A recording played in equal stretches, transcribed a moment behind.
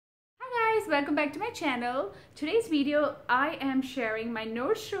guys, welcome back to my channel. Today's video I am sharing my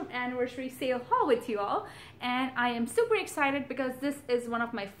Nordstrom anniversary sale haul with you all, and I am super excited because this is one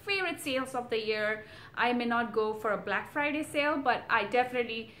of my favorite sales of the year. I may not go for a Black Friday sale, but I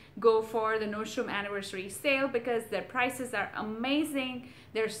definitely go for the Nordstrom anniversary sale because their prices are amazing.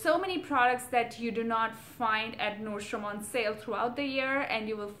 There's so many products that you do not find at Nordstrom on sale throughout the year, and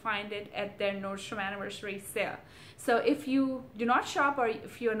you will find it at their Nordstrom anniversary sale. So if you do not shop or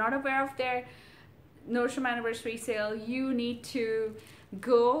if you're not aware of their Nordstrom anniversary sale, you need to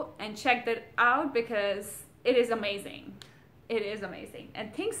go and check that out because it is amazing. It is amazing,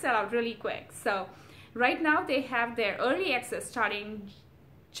 and things sell out really quick. So right now they have their early access starting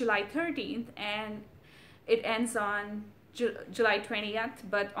July 13th and it ends on July 20th,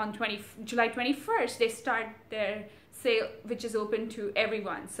 but on July 21st they start their sale, which is open to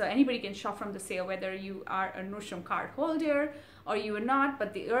everyone. So anybody can shop from the sale, whether you are a Nordstrom card holder or you are not.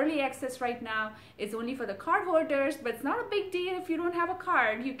 But the early access right now is only for the card holders, but it's not a big deal if you don't have a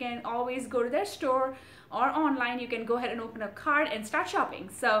card. You can always go to their store or online. You can go ahead and open a card and start shopping.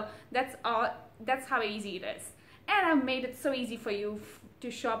 So that's how easy it is. And I've made it so easy for you to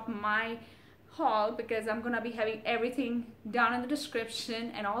shop my haul because I'm gonna be having everything down in the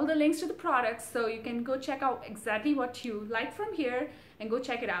description and all the links to the products, so you can go check out exactly what you like from here and go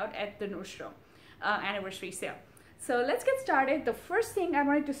check it out at the Nordstrom anniversary sale. So let's get started. The first thing I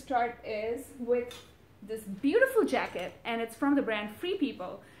wanted to start is with this beautiful jacket, and it's from the brand Free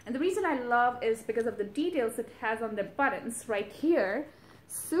People. And the reason I love is because of the details it has on the buttons right here.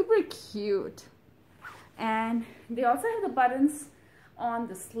 Super cute. And they also have the buttons on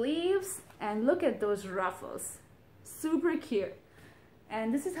the sleeves, and look at those ruffles, super cute.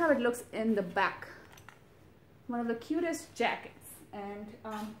 And this is how it looks in the back. One of the cutest jackets, and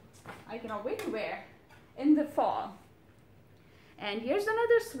I cannot wait to wear in the fall. And here's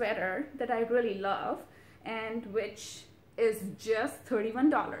another sweater that I really love, and which is just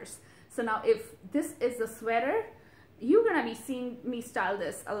 $31. So now if this is a sweater, you're gonna be seeing me style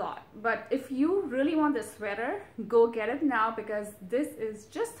this a lot, but if you really want this sweater, go get it now because this is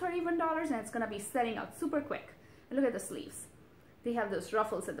just $31 and it's gonna be selling out super quick. And look at the sleeves. They have those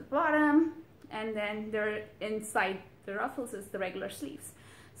ruffles at the bottom, and then they're inside the ruffles is the regular sleeves.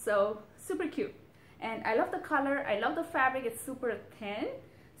 So super cute. And I love the color, I love the fabric, it's super thin.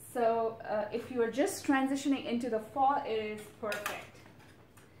 So if you are just transitioning into the fall, it is perfect.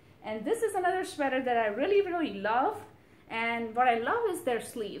 And this is another sweater that I really love. And what I love is their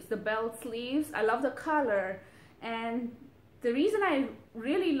sleeves, the bell sleeves. I love the color. And the reason I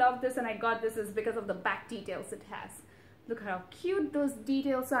really love this and I got this is because of the back details it has. Look how cute those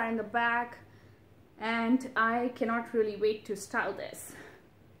details are in the back. And I cannot really wait to style this.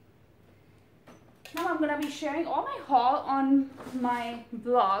 Now I'm going to be sharing all my haul on my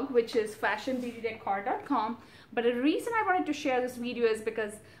blog, which is fashionbeautydecor.com. But the reason I wanted to share this video is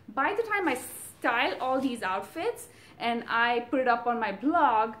because by the time I style all these outfits and I put it up on my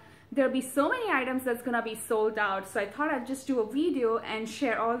blog, there'll be so many items that's gonna be sold out. So I thought I'd just do a video and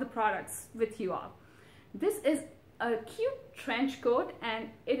share all the products with you all. This is a cute trench coat and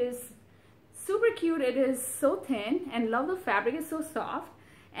it is super cute. It is so thin, and love the fabric is so soft.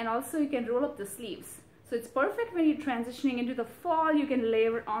 And also you can roll up the sleeves. So it's perfect when you're transitioning into the fall. You can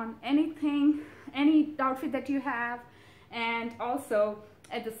layer on anything, any outfit that you have. And also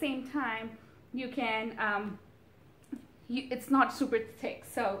at the same time, you can, it's not super thick.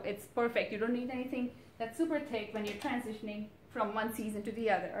 So it's perfect. You don't need anything that's super thick when you're transitioning from one season to the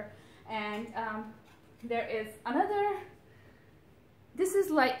other. And there is another, this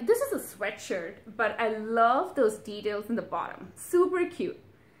is a sweatshirt, but I love those details in the bottom. Super cute.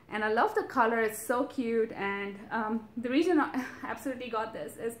 And I love the color, it's so cute. And the reason I absolutely got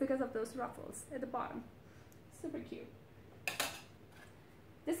this is because of those ruffles at the bottom. Super cute.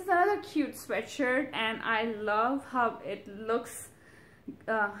 This is another cute sweatshirt, and I love how it looks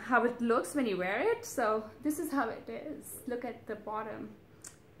when you wear it. So this is how it is. Look at the bottom.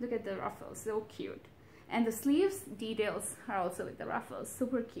 Look at the ruffles, so cute. And the sleeves details are also with the ruffles,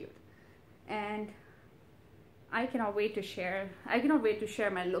 super cute. And I cannot wait to share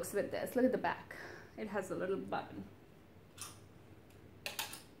my looks with this. Look at the back. It has a little button.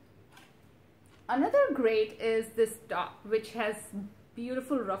 Another great is this top, which has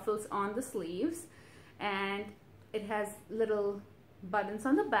beautiful ruffles on the sleeves, and it has little buttons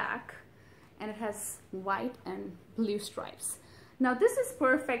on the back, and it has white and blue stripes. Now this is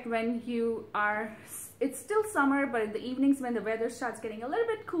perfect when you are, it's still summer, but in the evenings when the weather starts getting a little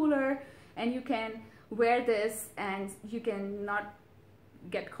bit cooler, and you can wear this and you can not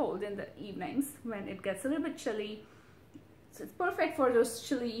get cold in the evenings when it gets a little bit chilly. So it's perfect for those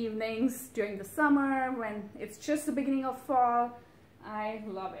chilly evenings during the summer when it's just the beginning of fall. I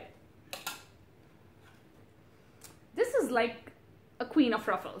love it. This is like a queen of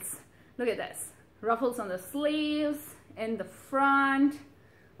ruffles. Look at this. Ruffles on the sleeves, in the front,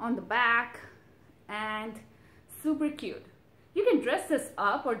 on the back, and super cute. You can dress this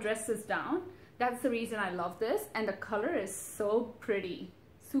up or dress this down. That's the reason I love this, and the color is so pretty,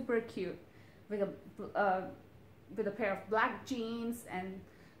 super cute, with a pair of black jeans and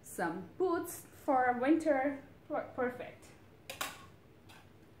some boots for winter. Perfect.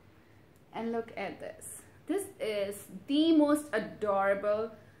 And look at this. This is the most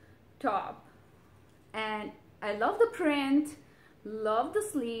adorable top, and I love the print, love the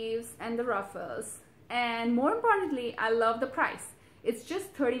sleeves and the ruffles, and more importantly, I love the price. It's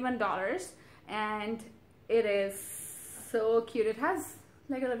just $31, and it is so cute. It has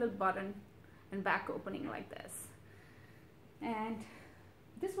like a little button and back opening like this, and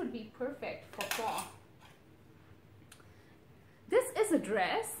this would be perfect for fall. This is a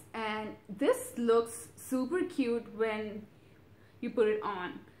dress, and this looks super cute when you put it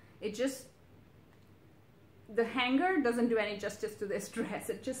on. It just, the hanger doesn't do any justice to this dress.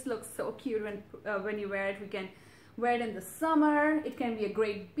 It just looks so cute when you wear it. We can wear it in the summer. It can be a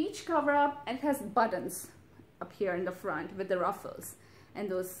great beach cover up, and it has buttons up here in the front with the ruffles,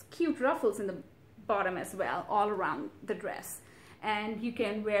 and those cute ruffles in the bottom as well, all around the dress. And you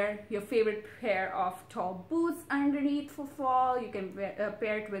can wear your favorite pair of tall boots underneath for fall. You can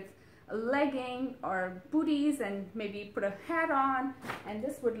pair it with a legging or booties and maybe put a hat on, and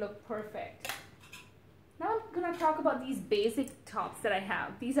this would look perfect. Now I'm gonna talk about these basic tops that I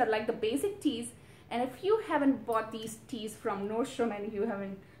have. These are like the basic tees, and if you haven't bought these tees from Nordstrom and you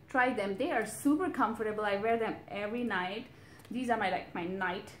haven't tried them, they are super comfortable. I wear them every night. These are my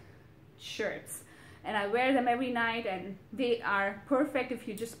night shirts, and I wear them every night, and they are perfect if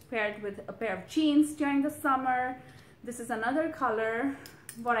you just pair it with a pair of jeans during the summer. This is another color.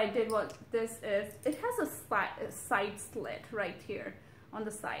 What I did was, this is, it has a side slit right here on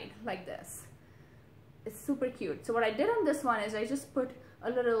the side like this. It's super cute. So what I did on this one is I just put a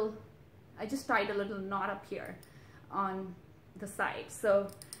little, I just tied a little knot up here on the side, so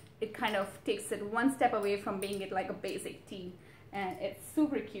it kind of takes it one step away from being it like a basic tee, and it's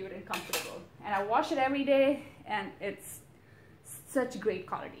super cute and comfortable. And I wash it every day, and it's such great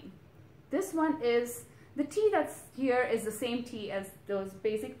quality. This one is, the tee that's here is the same tee as those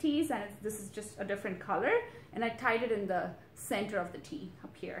basic tees, and this is just a different color, and I tied it in the center of the tee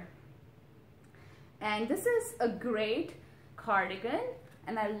up here. And this is a great cardigan,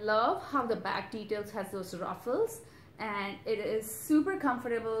 and I love how the back details has those ruffles, and it is super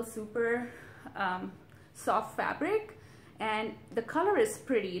comfortable, super soft fabric, and the color is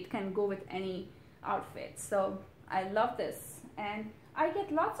pretty. It can go with any outfit, so I love this. And I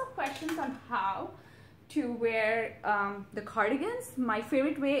get lots of questions on how to wear the cardigans. My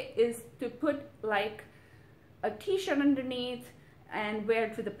favorite way is to put like a t-shirt underneath and wear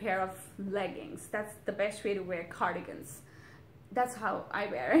it with a pair of leggings. That's the best way to wear cardigans. That's how I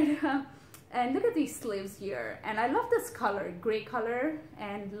wear it. And look at these sleeves here, and I love this color, gray color,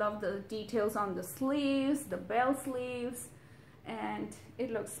 and love the details on the sleeves, the bell sleeves, and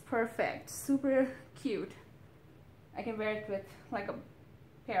it looks perfect, super cute. I can wear it with like a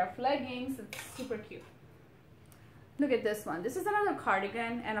pair of leggings. It's super cute. Look at this one. This is another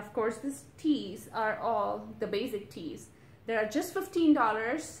cardigan, and of course these tees are all the basic tees. They are just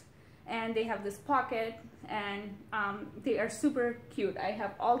 $15, and they have this pocket, and they are super cute. I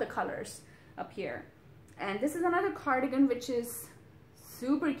have all the colors up here. And this is another cardigan which is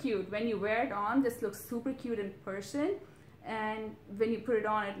super cute. When you wear it on, this looks super cute in person, and when you put it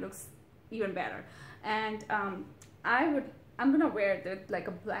on, it looks even better. And I'm gonna wear it with like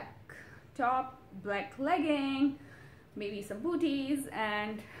a black top, black legging, maybe some booties,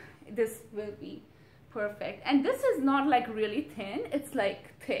 and this will be perfect. And this is not like really thin, it's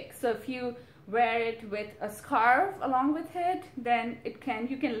like thick, so if you wear it with a scarf along with it, then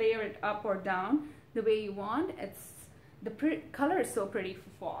you can layer it up or down the way you want. The color is so pretty for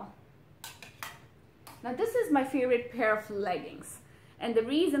fall. Now this is my favorite pair of leggings, and the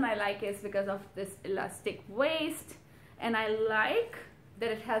reason I like it is because of this elastic waist, and I like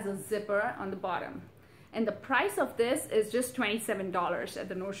that it has a zipper on the bottom. And the price of this is just $27 at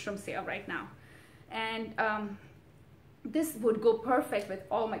the Nordstrom sale right now. And this would go perfect with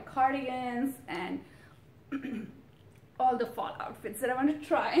all my cardigans and all the fall outfits that I want to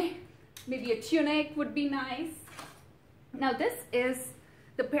try. Maybe a tunic would be nice. Now this is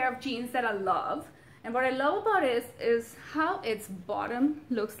the pair of jeans that I love. And what I love about it is how its bottom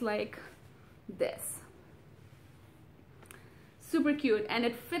looks like this. super cute, and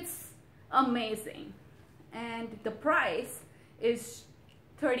it fits amazing. And the price is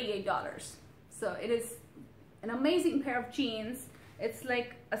 $38. So it is an amazing pair of jeans. It's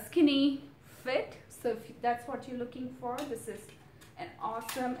like a skinny fit, so if that's what you're looking for, this is an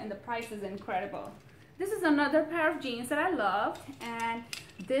awesome, and the price is incredible. This is another pair of jeans that I loved, and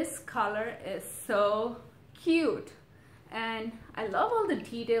this color is so cute, and I love all the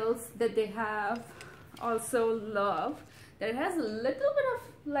details that they have. Also love that it has a little bit of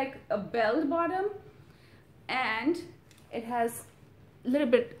like a belt bottom, and it has a little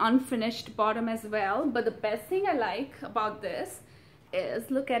bit unfinished bottom as well. But the best thing I like about this is,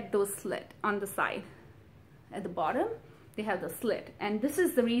 look at those slit on the side. At the bottom they have the slit, and this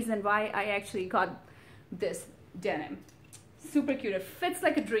is the reason why I actually got this denim. Super cute. It fits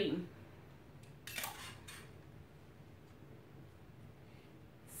like a dream.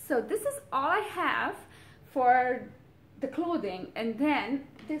 So this is all I have for the clothing, and then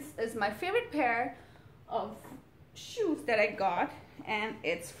this is my favorite pair of shoes that I got, and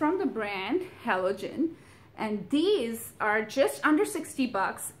it's from the brand Halogen, and these are just under 60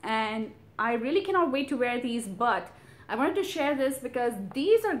 bucks, and I really cannot wait to wear these. But I wanted to share this because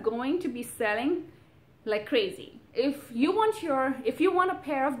these are going to be selling like crazy. If you want a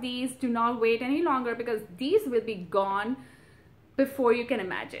pair of these, do not wait any longer, because these will be gone before you can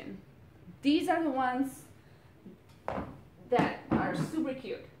imagine. These are the ones that are super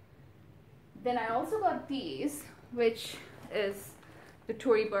cute. Then I also got these, which is the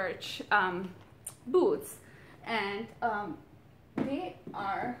Tory Burch boots, and they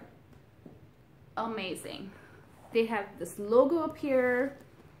are amazing. They have this logo up here,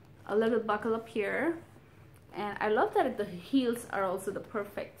 a little buckle up here, and I love that the heels are also the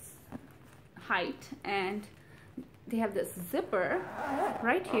perfect height, and they have this zipper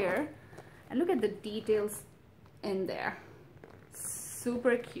right here, and look at the details in there.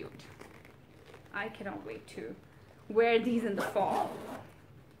 Super cute. I cannot wait to wear these in the fall.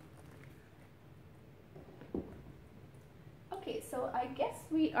 Okay, so I guess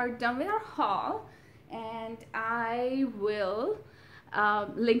we are done with our haul, and I will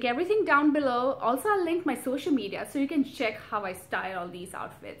link everything down below. Also, I'll link my social media so you can check how I style all these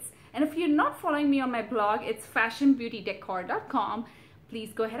outfits. And if you're not following me on my blog, it's fashionbeautydecor.com.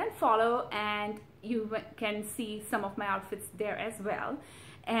 Please go ahead and follow, and you can see some of my outfits there as well.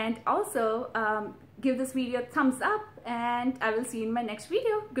 And also give this video a thumbs up, and I will see you in my next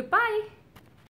video. Goodbye.